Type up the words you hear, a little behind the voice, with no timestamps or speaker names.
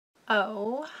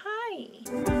Oh, hi!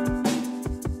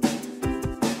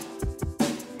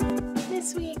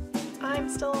 This week, I'm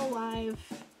still alive.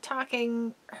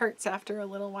 Talking hurts after a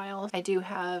little while. I do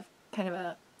have kind of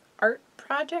a art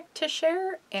project to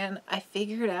share, and I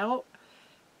figured out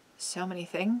so many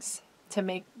things to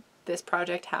make this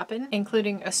project happen,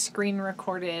 including a screen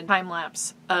recorded time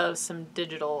lapse of some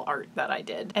digital art that I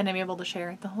did, and I'm able to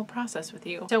share the whole process with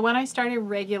you. So when I started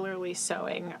regularly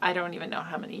sewing, I don't even know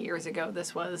how many years ago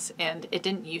this was, and it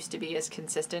didn't used to be as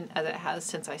consistent as it has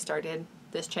since I started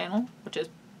this channel, which is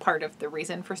part of the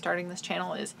reason for starting this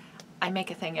channel. Is I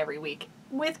make a thing every week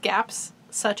with gaps,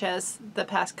 such as the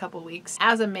past couple weeks.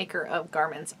 As a maker of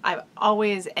garments, I've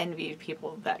always envied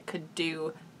people that could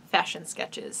do fashion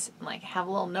sketches and like have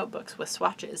little notebooks with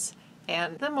swatches.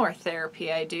 And the more therapy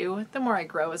I do, the more I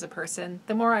grow as a person,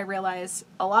 the more I realize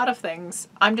a lot of things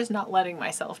I'm just not letting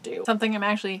myself do. Something I'm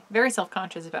actually very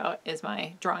self-conscious about is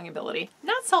my drawing ability.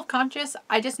 Not self-conscious,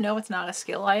 I just know it's not a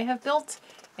skill I have built,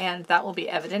 and that will be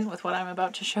evident with what I'm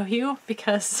about to show you,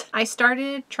 because I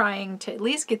started trying to at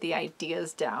least get the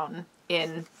ideas down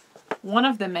in one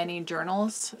of the many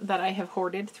journals that I have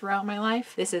hoarded throughout my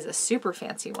life. This is a super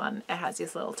fancy one. It has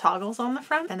these little toggles on the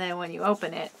front, and then when you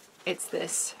open it, it's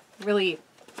this really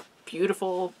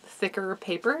beautiful, thicker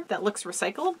paper that looks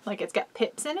recycled, like it's got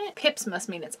pips in it. Pips must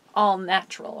mean it's all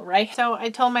natural, right? So I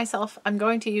told myself, I'm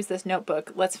going to use this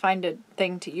notebook. Let's find a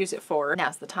thing to use it for.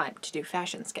 Now's the time to do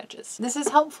fashion sketches. This is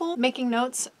helpful, making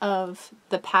notes of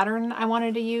the pattern I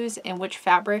wanted to use and which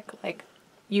fabric. Like,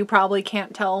 you probably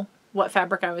can't tell what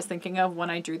fabric I was thinking of when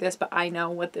I drew this, but I know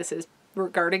what this is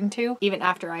regarding to. Even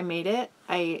after I made it,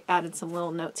 I added some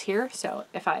little notes here, so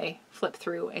if I flip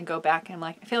through and go back and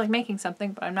like, I feel like making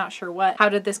something, but I'm not sure what. How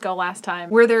did this go last time?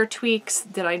 Were there tweaks?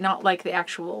 Did I not like the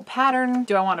actual pattern?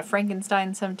 Do I want to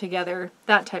Frankenstein some together?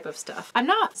 That type of stuff. I'm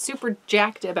not super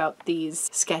jacked about these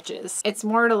sketches. It's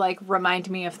more to like remind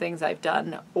me of things I've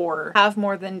done, or have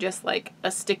more than just like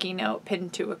a sticky note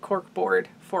pinned to a cork board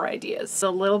for ideas. It's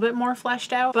a little bit more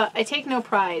fleshed out, but I take no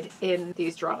pride in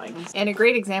these drawings. And a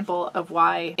great example of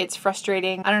why it's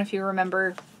frustrating, I don't know if you remember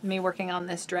me working on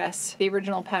this dress. The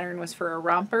original pattern was for a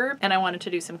romper, and I wanted to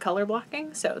do some color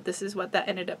blocking, so this is what that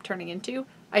ended up turning into.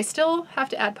 I still have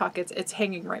to add pockets. It's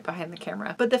hanging right behind the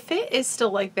camera, but the fit is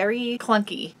still like very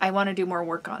clunky. I want to do more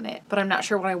work on it, but I'm not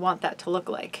sure what I want that to look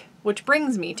like. Which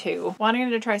brings me to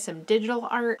wanting to try some digital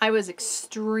art. I was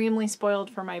extremely spoiled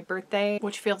for my birthday,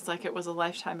 which feels like it was a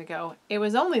lifetime ago. It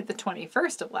was only the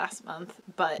 21st of last month,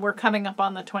 but we're coming up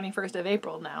on the 21st of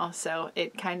April now, so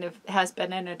it kind of has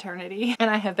been an eternity, and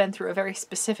I have been through a very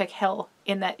specific hell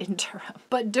in that interim.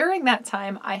 But during that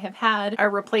time, I have had a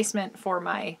replacement for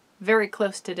my very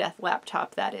close to death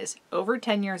laptop that is over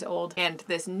 10 years old, and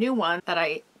this new one that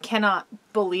I cannot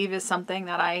believe is something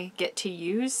that I get to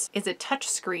use is a touch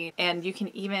screen, and you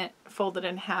can even fold it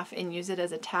in half and use it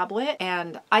as a tablet.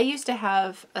 And I used to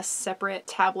have a separate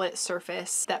tablet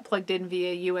surface that plugged in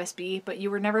via USB, but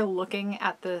you were never looking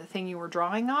at the thing you were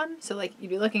drawing on. So like, you'd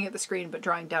be looking at the screen but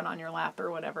drawing down on your lap or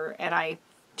whatever, and I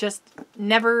just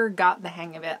never got the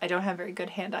hang of it. I don't have very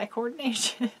good hand-eye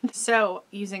coordination. So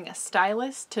using a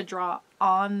stylus to draw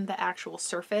on the actual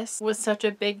surface was such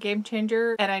a big game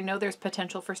changer, and I know there's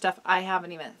potential for stuff I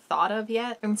haven't even thought of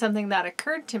yet. And something that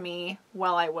occurred to me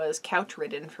while I was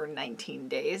couch-ridden for 19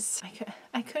 days.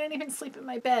 I couldn't even sleep in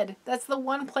my bed. That's the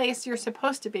one place you're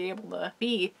supposed to be able to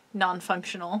be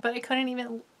non-functional, but I couldn't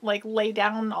even like lay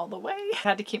down all the way. I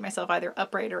had to keep myself either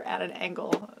upright or at an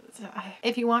angle.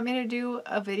 If you want me to do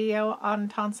a video on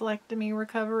tonsillectomy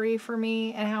recovery for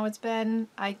me and how it's been,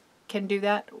 I can do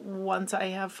that once I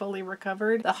have fully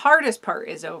recovered. The hardest part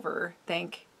is over,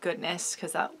 thank goodness,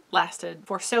 because that lasted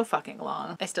for so fucking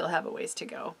long. I still have a ways to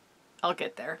go. I'll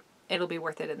get there. It'll be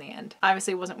worth it in the end.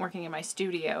 Obviously, wasn't working in my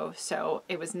studio, so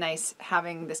it was nice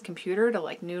having this computer to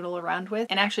like noodle around with,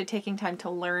 and actually taking time to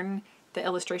learn the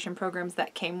illustration programs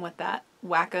that came with that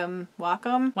Wacom.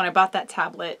 When I bought that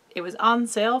tablet, it was on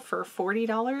sale for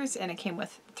 $40, and it came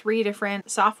with 3 different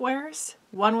softwares.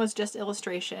 One was just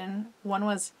illustration, one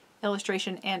was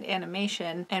illustration and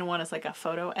animation, and one is like a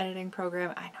photo editing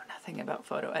program. I know nothing about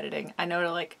photo editing. I know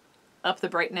to like up the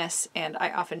brightness, and I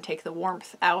often take the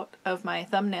warmth out of my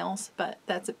thumbnails, but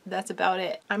that's about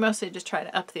it. I mostly just try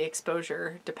to up the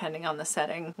exposure depending on the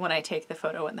setting when I take the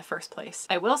photo in the first place.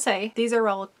 I will say these are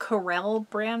all Corel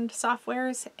brand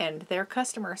softwares, and their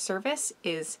customer service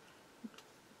is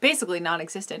basically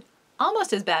non-existent.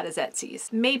 Almost as bad as Etsy's.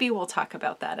 Maybe we'll talk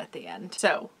about that at the end.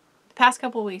 So the past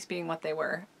couple weeks being what they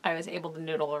were, I was able to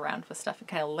noodle around with stuff and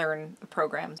kind of learn the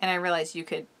programs, and I realized you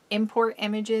could import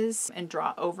images and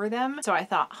draw over them. So I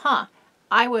thought,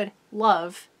 I would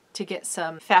love to get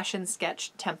some fashion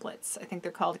sketch templates. I think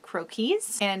they're called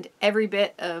croquis. And every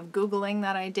bit of Googling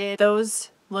that I did,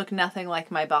 those look nothing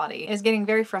like my body. It's getting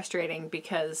very frustrating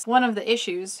because one of the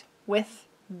issues with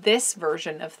this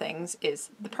version of things is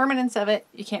the permanence of it.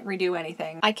 You can't redo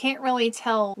anything. I can't really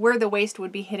tell where the waist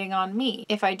would be hitting on me.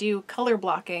 If I do color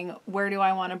blocking, where do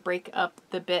I want to break up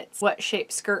the bits? What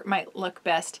shape skirt might look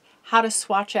best? How to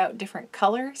swatch out different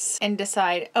colors and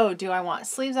decide, oh, do I want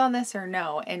sleeves on this or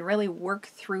no? And really work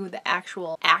through the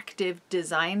actual active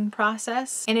design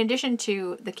process. In addition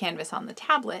to the canvas on the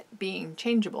tablet being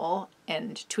changeable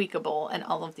and tweakable and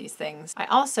all of these things, I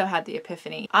also had the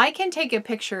epiphany. I can take a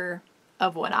picture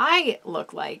of what I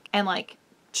look like and like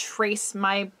trace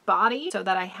my body so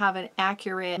that I have an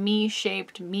accurate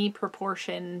me-shaped,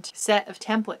 me-proportioned set of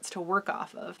templates to work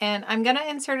off of. And I'm gonna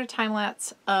insert a time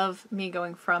lapse of me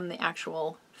going from the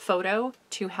actual photo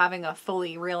to having a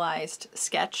fully realized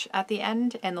sketch at the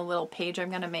end, and the little page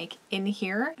I'm gonna make in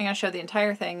here. I'm gonna show the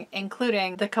entire thing,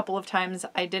 including the couple of times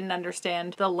I didn't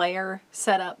understand the layer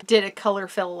setup, did a color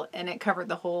fill and it covered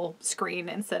the whole screen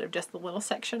instead of just the little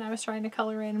section I was trying to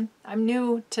color in. I'm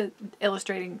new to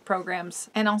illustrating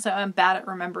programs, and also I'm bad at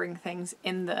remembering things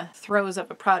in the throes of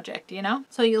a project, you know?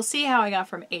 So you'll see how I got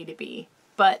from A to B,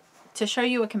 but to show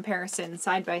you a comparison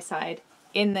side by side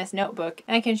in this notebook,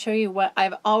 and I can show you what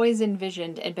I've always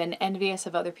envisioned and been envious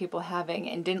of other people having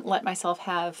and didn't let myself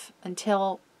have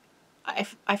until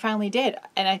I finally did,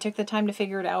 and I took the time to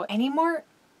figure it out. Any more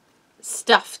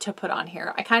stuff to put on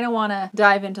here? I kind of want to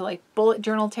dive into like bullet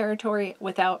journal territory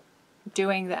without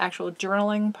doing the actual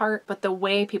journaling part, but the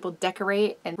way people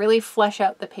decorate and really flesh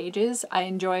out the pages, I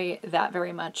enjoy that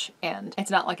very much, and it's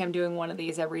not like I'm doing one of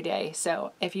these every day.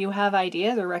 So if you have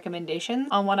ideas or recommendations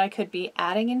on what I could be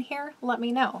adding in here, let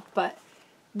me know. But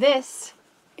this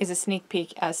is a sneak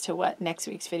peek as to what next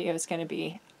week's video is going to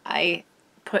be. I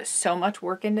put so much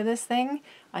work into this thing.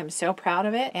 I'm so proud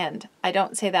of it, and I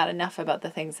don't say that enough about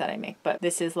the things that I make, but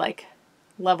this is like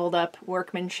leveled up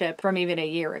workmanship from even a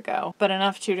year ago. But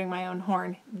enough tooting my own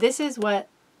horn. This is what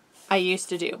I used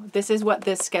to do. This is what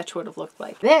this sketch would have looked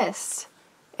like. This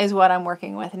is what I'm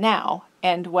working with now,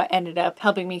 and what ended up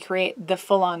helping me create the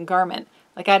full-on garment.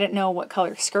 Like, I didn't know what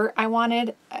color skirt I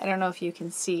wanted. I don't know if you can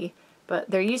see, but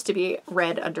there used to be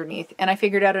red underneath, and I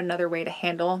figured out another way to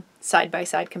handle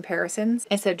side-by-side comparisons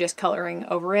instead of just coloring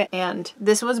over it. And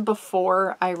this was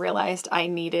before I realized I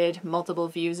needed multiple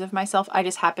views of myself. I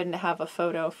just happened to have a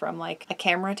photo from like a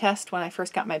camera test when I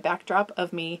first got my backdrop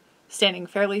of me standing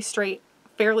fairly straight,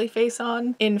 fairly face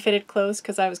on in fitted clothes,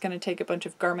 because I was going to take a bunch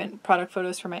of garment product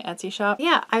photos for my Etsy shop.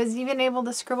 Yeah, I was even able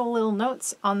to scribble little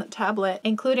notes on the tablet,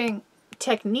 including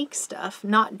technique stuff,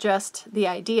 not just the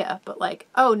idea, but like,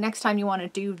 oh, next time you want to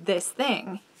do this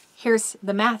thing, here's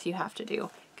the math you have to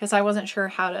do. Because I wasn't sure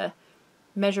how to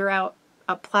measure out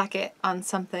a placket on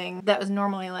something that was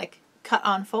normally like cut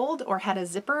on fold or had a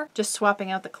zipper, just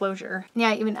swapping out the closure. Yeah,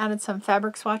 I even added some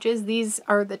fabric swatches. These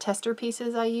are the tester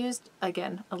pieces I used.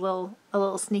 Again, a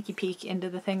little sneaky peek into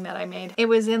the thing that I made. It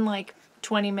was in like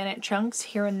 20-minute chunks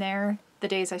here and there the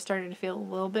days I started to feel a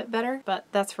little bit better, but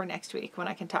that's for next week when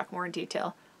I can talk more in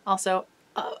detail. Also,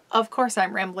 of course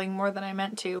I'm rambling more than I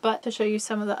meant to, but to show you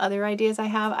some of the other ideas I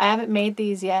haven't made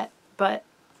these yet, but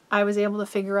I was able to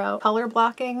figure out color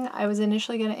blocking. I was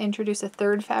initially going to introduce a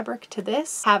third fabric to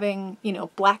this, having, you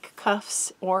know, black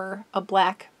cuffs or a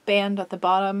black band at the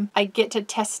bottom. I get to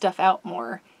test stuff out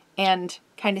more and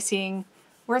kind of seeing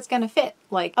where it's going to fit.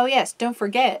 Like, oh yes, don't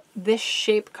forget this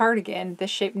shape cardigan, this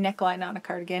shape neckline on a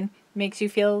cardigan makes you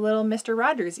feel a little Mr.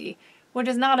 Rogers-y, which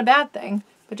is not a bad thing,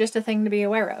 but just a thing to be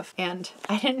aware of. And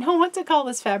I didn't know what to call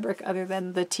this fabric other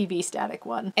than the TV static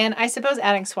one. And I suppose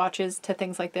adding swatches to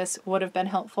things like this would have been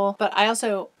helpful, but I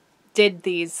also did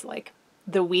these like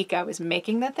the week I was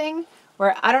making the thing,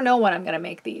 where I don't know when I'm going to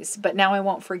make these, but now I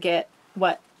won't forget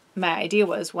what my idea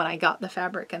was when I got the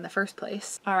fabric in the first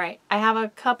place. All right, I have a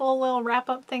couple little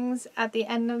wrap-up things at the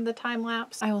end of the time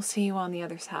lapse. I will see you on the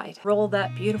other side. Roll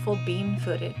that beautiful bean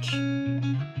footage.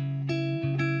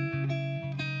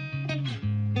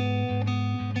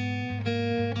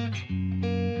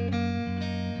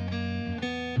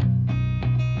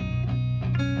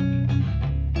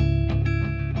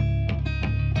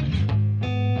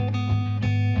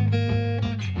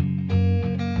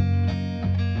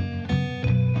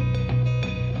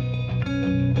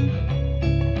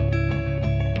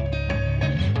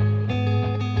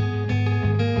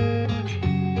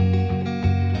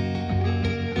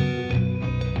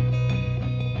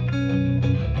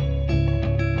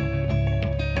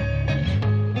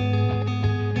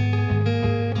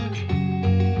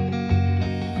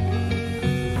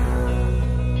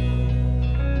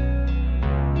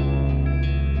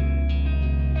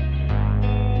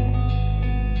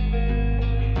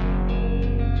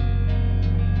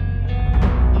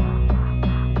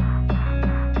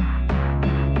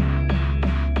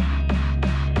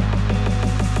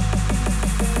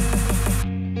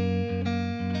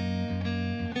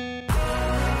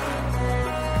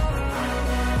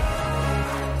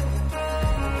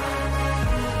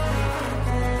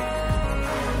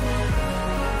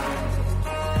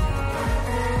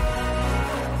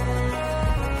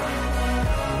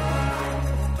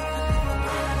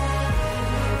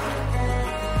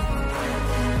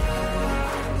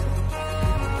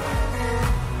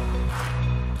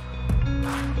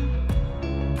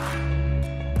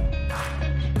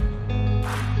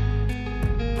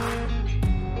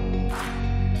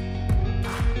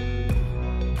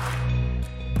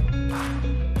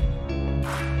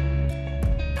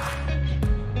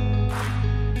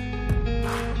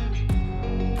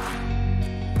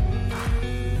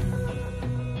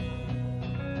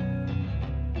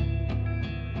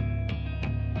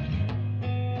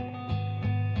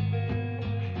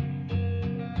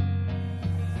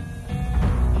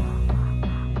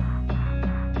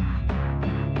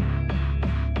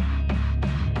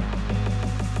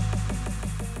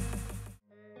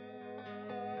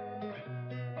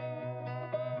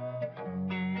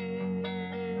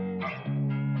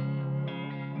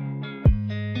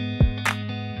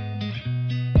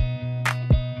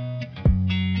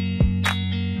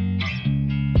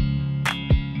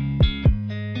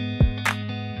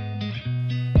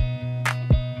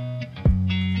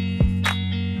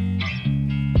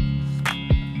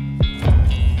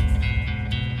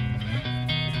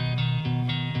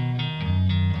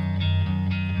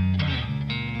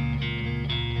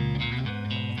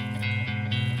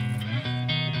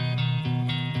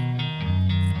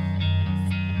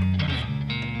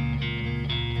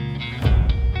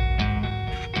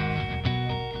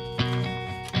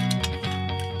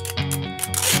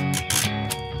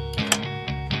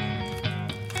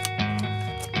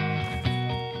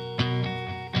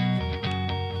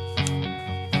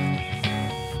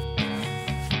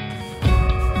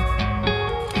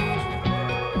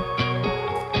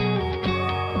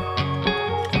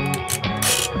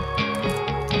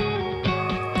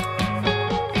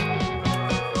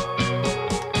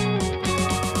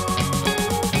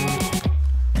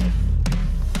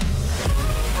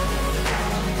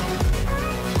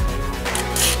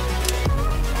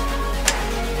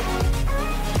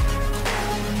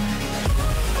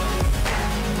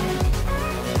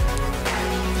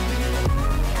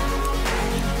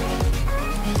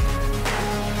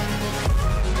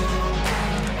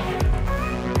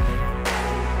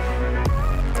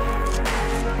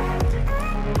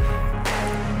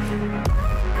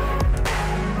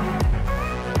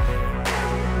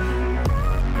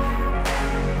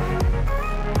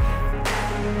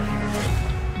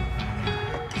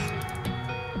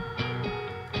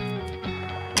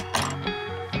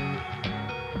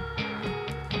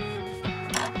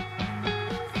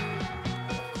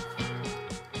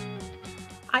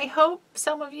 hope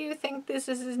some of you think this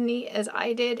is as neat as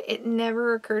I did. It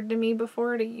never occurred to me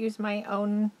before to use my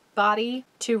own body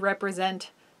to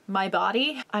represent my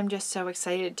body. I'm just so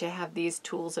excited to have these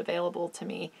tools available to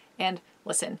me. And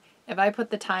listen, if I put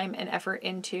the time and effort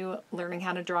into learning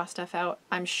how to draw stuff out,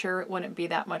 I'm sure it wouldn't be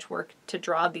that much work to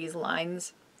draw these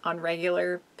lines on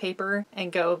regular paper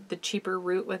and go the cheaper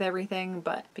route with everything.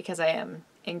 But because I am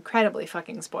incredibly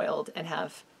fucking spoiled and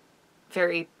have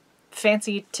very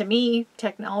fancy, to me,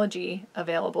 technology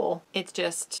available, it's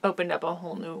just opened up a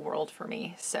whole new world for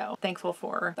me. So thankful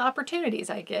for the opportunities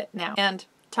I get now. And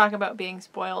talk about being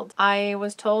spoiled. I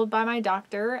was told by my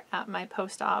doctor at my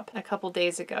post-op a couple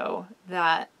days ago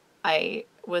that I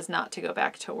was not to go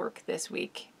back to work this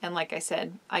week. And like I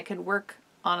said, I could work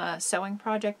on a sewing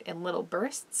project in little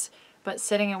bursts, but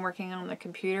sitting and working on the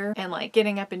computer and like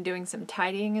getting up and doing some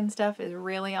tidying and stuff is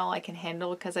really all I can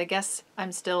handle, because I guess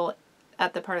I'm still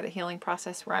at the part of the healing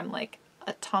process where I'm like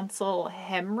a tonsil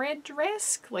hemorrhage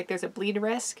risk, like there's a bleed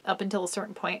risk up until a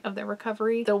certain point of the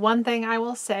recovery. The one thing I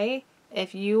will say,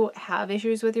 if you have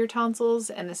issues with your tonsils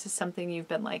and this is something you've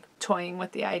been like toying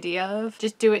with the idea of,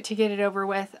 just do it to get it over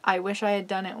with. I wish I had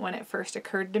done it when it first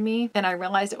occurred to me and I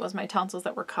realized it was my tonsils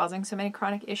that were causing so many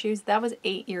chronic issues. That was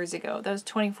 8 years ago. That was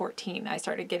 2014. I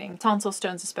started getting tonsil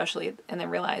stones especially, and then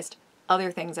realized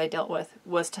other things I dealt with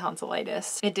was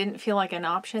tonsillitis. It didn't feel like an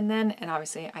option then, and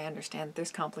obviously I understand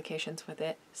there's complications with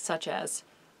it, such as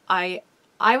I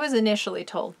was initially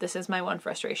told, this is my one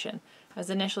frustration, I was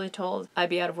initially told I'd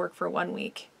be out of work for 1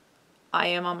 week. I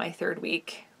am on my 3rd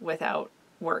week without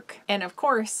work. And of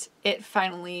course, it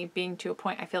finally being to a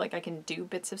point I feel like I can do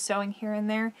bits of sewing here and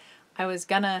there, I was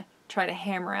gonna try to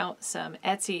hammer out some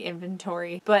Etsy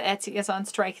inventory, but Etsy is on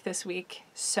strike this week.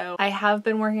 So I have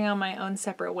been working on my own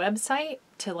separate website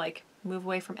to like move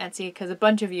away from Etsy, because a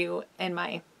bunch of you in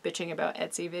my bitching about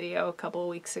Etsy video a couple of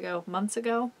weeks ago, months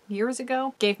ago, years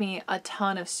ago, gave me a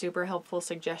ton of super helpful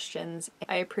suggestions.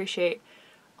 I appreciate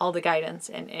all the guidance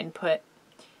and input,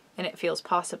 and it feels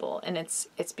possible. And it's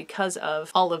because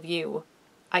of all of you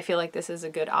I feel like this is a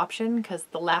good option, because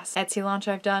the last Etsy launch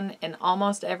I've done and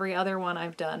almost every other one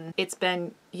I've done, it's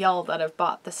been y'all that have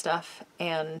bought the stuff,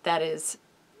 and that is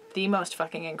the most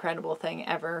fucking incredible thing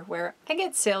ever, where I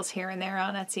get sales here and there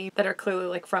on Etsy that are clearly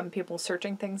like from people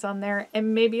searching things on there,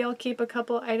 and maybe I'll keep a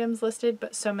couple items listed,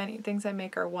 but so many things I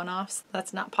make are one-offs.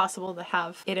 That's not possible to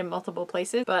have it in multiple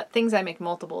places, but things I make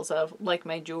multiples of, like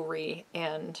my jewelry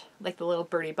and like the little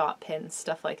birdie bot pins,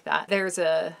 stuff like that. There's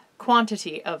a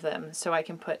quantity of them, so I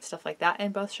can put stuff like that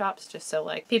in both shops, just so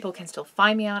like people can still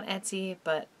find me on Etsy,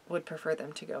 but would prefer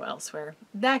them to go elsewhere.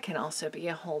 That can also be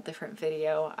a whole different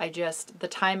video. The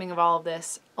timing of all of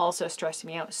this also stressed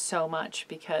me out so much,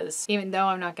 because even though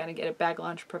I'm not going to get a bag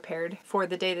launch prepared for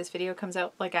the day this video comes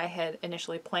out like I had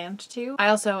initially planned to, I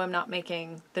also am not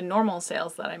making the normal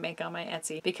sales that I make on my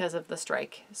Etsy because of the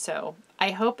strike. So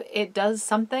I hope it does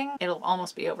something. It'll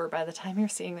almost be over by the time you're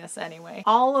seeing this anyway.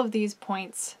 All of these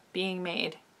points being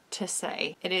made to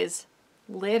say it is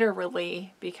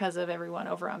literally because of everyone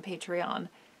over on Patreon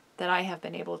that I have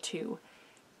been able to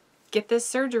get this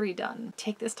surgery done,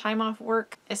 take this time off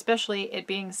work, especially it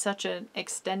being such an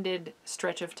extended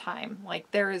stretch of time. Like,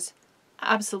 there is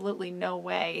absolutely no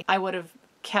way I would have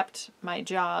kept my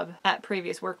job at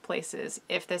previous workplaces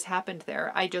if this happened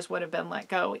there. I just would have been let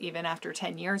go. Even after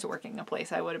 10 years working a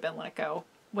place, I would have been let go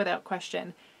without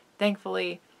question.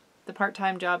 Thankfully, the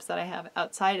part-time jobs that I have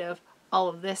outside of all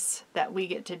of this that we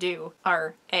get to do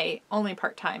are A, only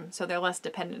part-time, so they're less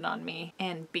dependent on me,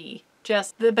 and B,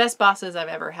 just the best bosses I've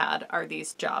ever had are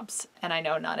these jobs. And I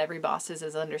know not every boss is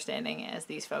as understanding as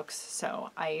these folks, so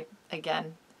I,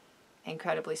 again,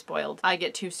 incredibly spoiled. I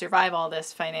get to survive all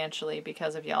this financially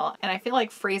because of y'all, and I feel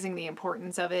like phrasing the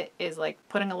importance of it is like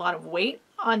putting a lot of weight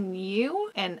on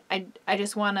you, and I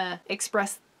just want to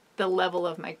express the level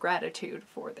of my gratitude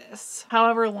for this.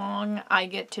 However long I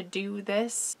get to do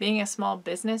this, being a small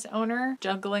business owner,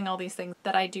 juggling all these things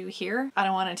that I do here, I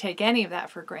don't want to take any of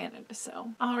that for granted.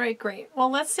 So, alright, great.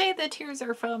 Well, let's say the tears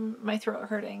are from my throat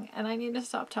hurting and I need to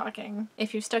stop talking.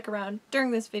 If you stuck around during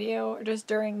this video or just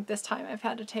during this time I've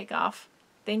had to take off,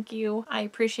 thank you. I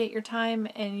appreciate your time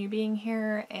and you being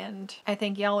here, and I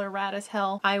think y'all are rad as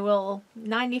hell. I will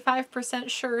 95%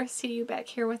 sure see you back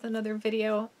here with another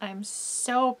video. I'm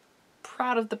so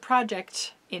proud of the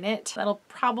project in it. That'll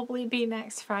probably be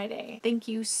next Friday. Thank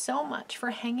you so much for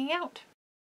hanging out.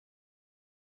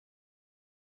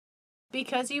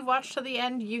 Because you've watched to the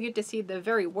end, you get to see the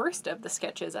very worst of the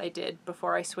sketches I did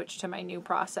before I switched to my new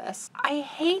process. I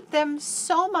hate them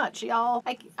so much, y'all.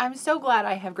 I'm so glad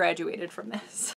I have graduated from this.